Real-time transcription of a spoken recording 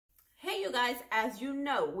you guys, as you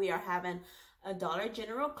know, we are having a Dollar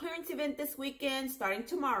General clearance event this weekend starting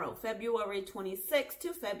tomorrow, February 26th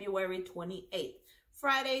to February 28th,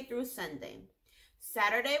 Friday through Sunday.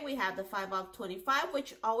 Saturday, we have the 5 off 25,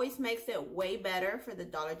 which always makes it way better for the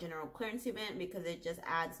Dollar General clearance event because it just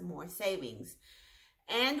adds more savings.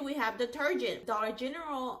 And we have detergent. Dollar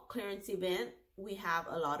General clearance event, we have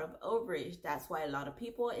a lot of overage. That's why a lot of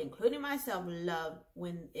people, including myself, love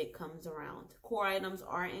when it comes around. Core items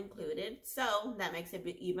are included, so that makes it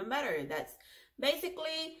even better. That's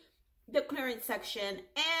basically the clearance section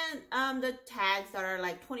and the tags that are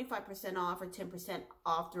like 25% off or 10%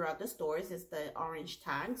 off throughout the stores. It's the orange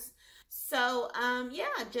tags. So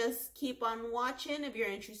yeah, just keep on watching if you're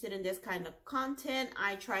interested in this kind of content.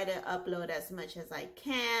 I try to upload as much as I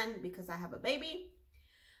can because I have a baby.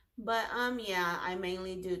 But yeah, I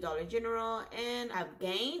mainly do Dollar General, and I've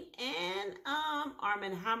Gain and Arm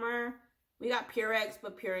 & Hammer. We got Purex,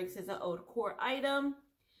 but Purex is an old core item.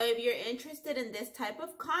 So if you're interested in this type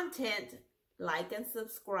of content, like and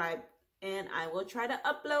subscribe, and I will try to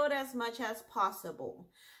upload as much as possible.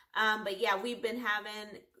 But yeah, we've been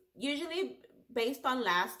having, usually based on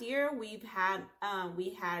last year, we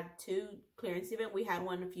had 2 clearance events. We had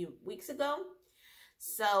one a few weeks ago.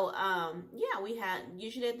 So, yeah, we had,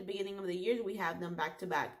 usually at the beginning of the year, we have them back to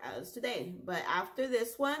back as today. But after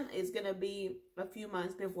this one, it's going to be a few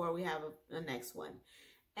months before we have the next one.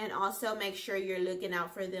 And also make sure you're looking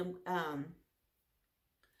out for them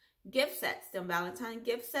gift sets, them Valentine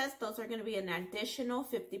gift sets. Those are going to be an additional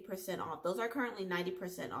 50% off. Those are currently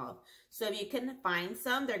 90% off. So if you can find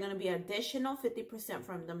some, they're going to be additional 50%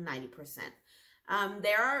 from them 90%.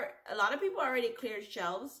 There are a lot of people already cleared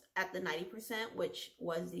shelves at the 90%, which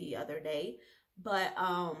was the other day. But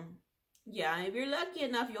yeah, if you're lucky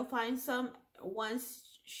enough, you'll find some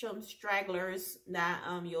stragglers that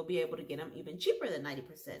you'll be able to get them even cheaper than 90%.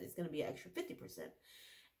 It's going to be an extra 50%.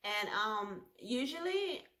 And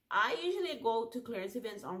I usually go to clearance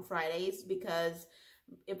events on Fridays because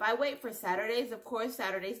if I wait for Saturdays, of course,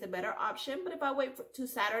 Saturday's the better option. But if I wait to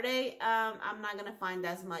Saturday, I'm not going to find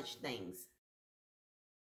as much things.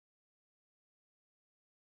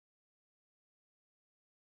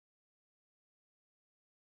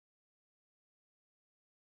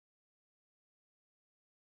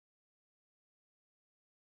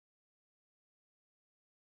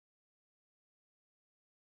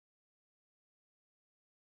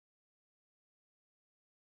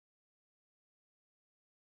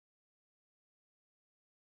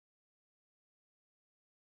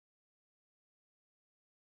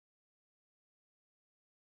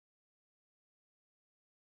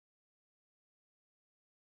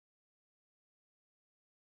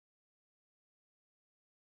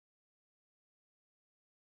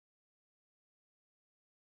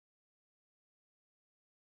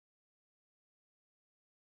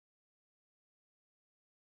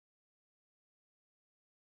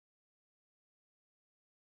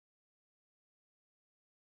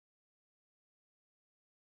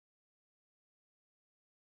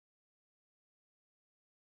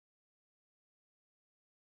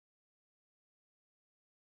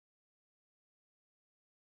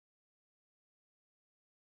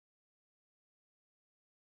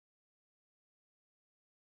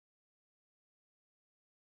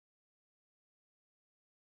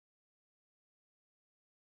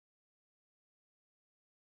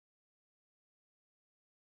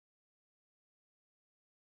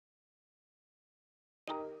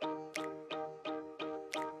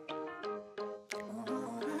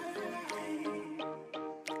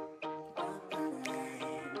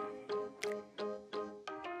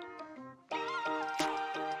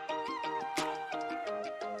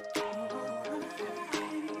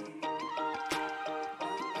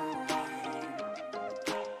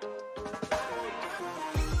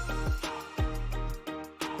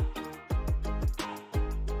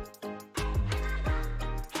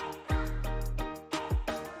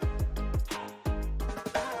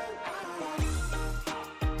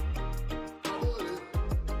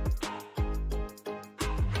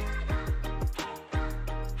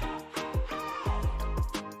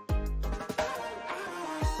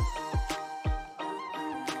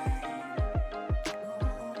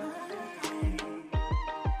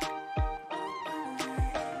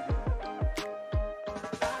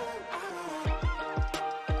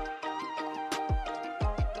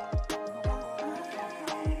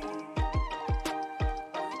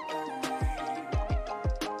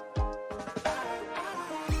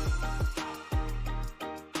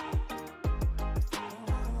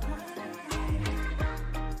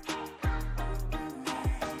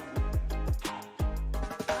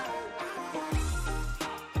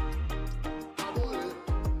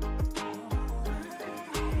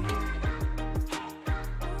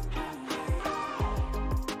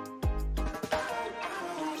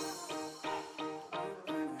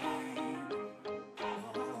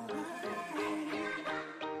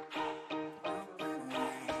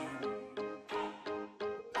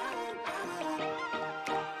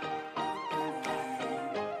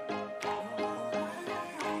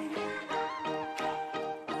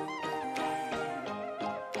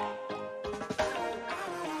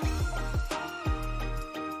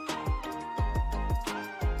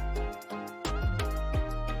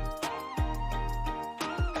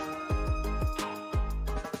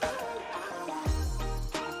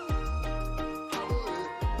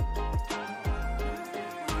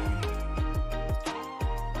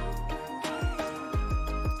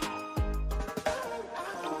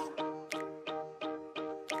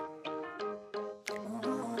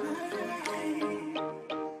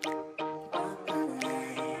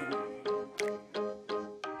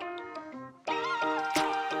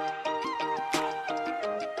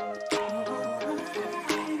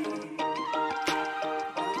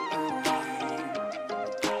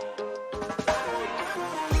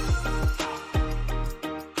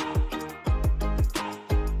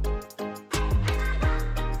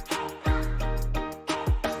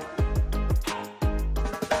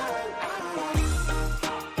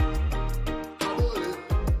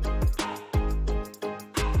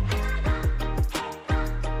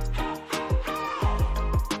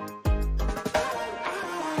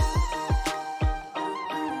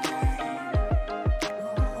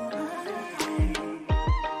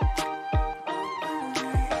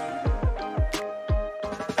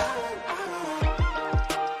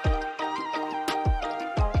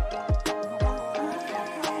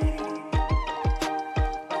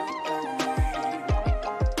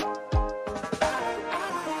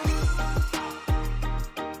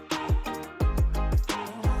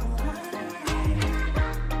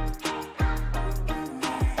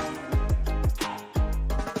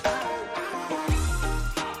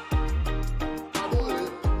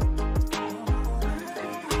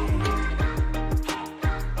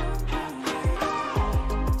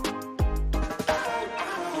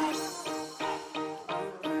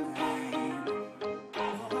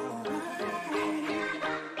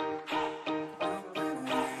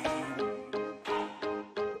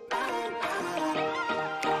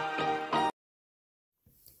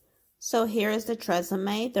 So here is the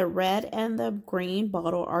Tresemme. The red and the green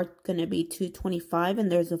bottle are going to be $2.25,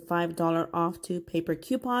 and there's a $5 off to paper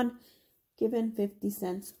coupon, given 50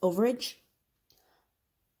 cents overage.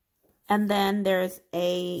 And then there's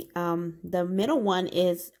a, the middle one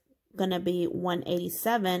is going to be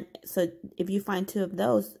 $1.87. So if you find two of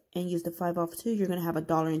those and use the 5 off 2, you're going to have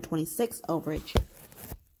 $1.26 overage,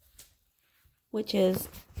 which is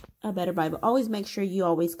a better buy. But always make sure you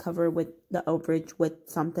always cover with the overage with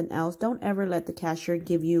something else. Don't ever let the cashier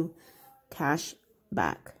give you cash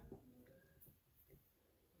back.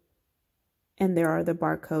 And there are the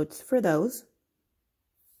barcodes for those.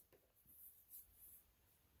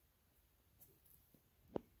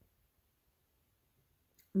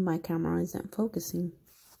 My camera isn't focusing.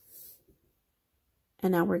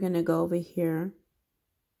 And now we're going to go over here.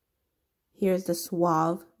 Here's the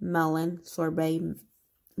Suave Melon Sorbet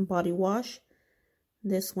body wash.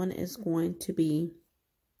 This one is going to be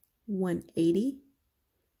 $1.80,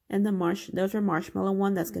 and those are marshmallow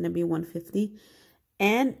one, that's going to be $1.50.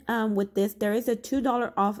 And with this, there is a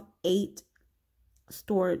 $2 off 8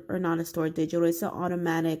 stored, or not a stored digital, it's an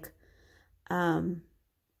automatic at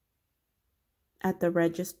the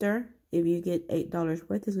register. If you get $8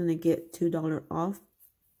 worth, it's going to get $2 off,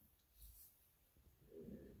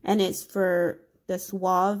 and it's for the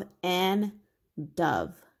Suave and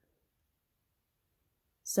Dove.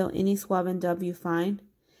 So any Suave and Dove you find.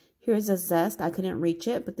 Here's a Zest. I couldn't reach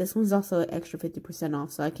it, but this one's also an extra 50%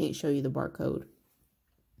 off, so I can't show you the barcode.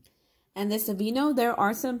 And this Aveeno, there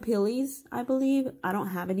are some Pillies, I believe. I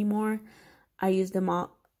don't have any more. I used them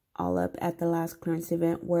all up at the last clearance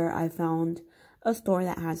event where I found a store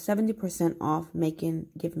that had 70% off,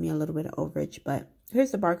 giving me a little bit of overage. But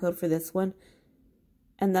here's the barcode for this one.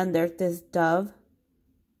 And then there's this Dove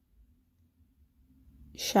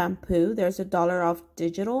shampoo. There's $1 off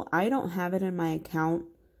digital. I don't have it in my account,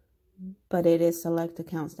 but it is select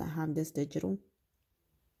accounts that have this digital.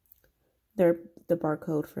 They're the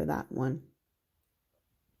barcode for that one.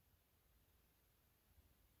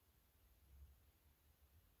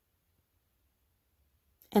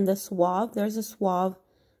 And the Suave, there's a Suave,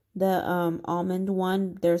 the almond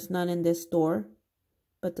one. There's none in this store,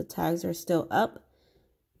 but the tags are still up,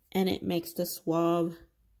 and it makes the Suave,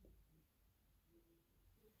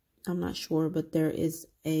 I'm not sure, but there is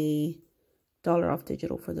a $1 off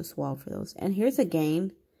digital for the Suave for those. And here's a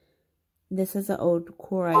Gain. This is an old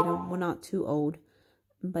core item. Well, not too old,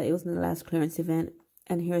 but it was in the last clearance event.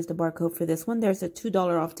 And here's the barcode for this one. There's a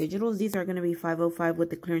 $2 off digitals. These are going to be $5.05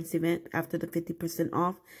 with the clearance event after the 50%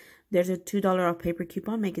 off. There's a $2 off paper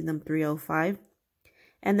coupon, making them $3.05.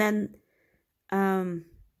 And then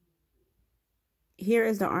here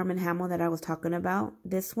is the Arm & Hammer that I was talking about.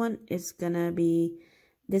 This one is going to be,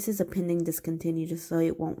 this is a pending discontinued, so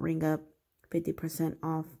it won't ring up 50%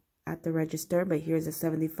 off at the register. But here's a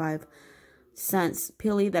 75 cents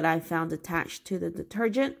Pilly that I found attached to the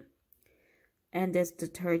detergent. And this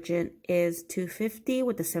detergent is $2.50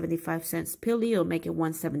 with the 75 cents Pilly. It'll make it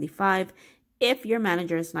 $1.75 if your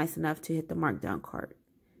manager is nice enough to hit the markdown card.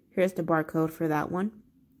 Here's the barcode for that one.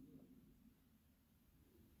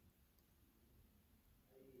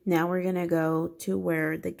 Now we're going to go to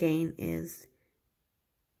where the Gain is.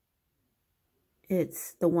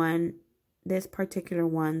 It's the one, this particular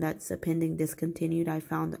one that's a pending discontinued, I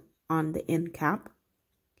found on the end cap.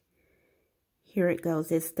 Here it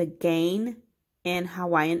goes. It's the Gain in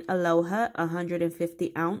Hawaiian Aloha,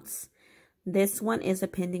 150 ounce. This one is a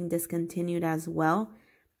pending discontinued as well.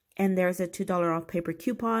 And there's a $2 off paper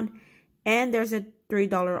coupon. And there's a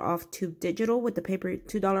 $3 off tube digital with the paper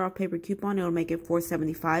 $2 off paper coupon. It'll make it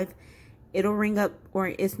 $4.75. It'll ring up, or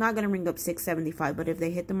it's not going to ring up $6.75. But if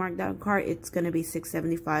they hit the markdown card, it's going to be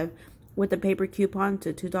 $6.75. With the paper coupon,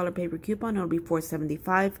 to $2 paper coupon, it'll be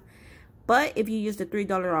 $4.75. But if you use the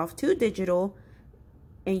 $3 off tube digital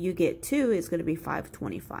and you get two, it's going to be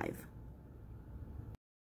 $5.25.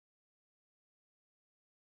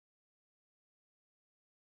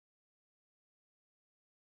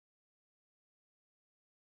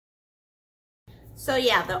 So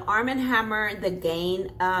yeah, the Arm & Hammer, the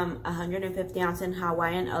Gain 150 ounce in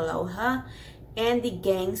Hawaiian Aloha, and the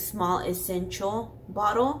Gain Small Essential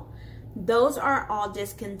bottle, those are all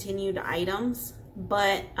discontinued items,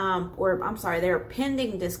 but they're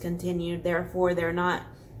pending discontinued, therefore they're not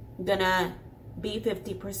gonna be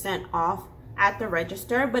 50% off at the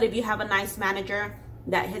register. But if you have a nice manager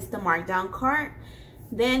that hits the markdown cart,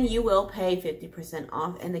 then you will pay 50%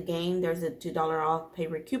 off. And the Gain, there's a $2 off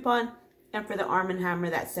paper coupon. And for the Arm & Hammer,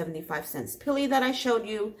 that 75 cents Pilly that I showed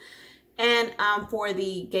you, And for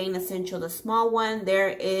the Gain Essential, the small one, there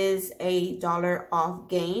is $1 off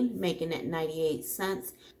Gain, making it 98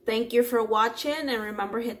 cents. Thank you for watching, and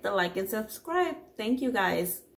remember, hit the like and subscribe. Thank you, guys.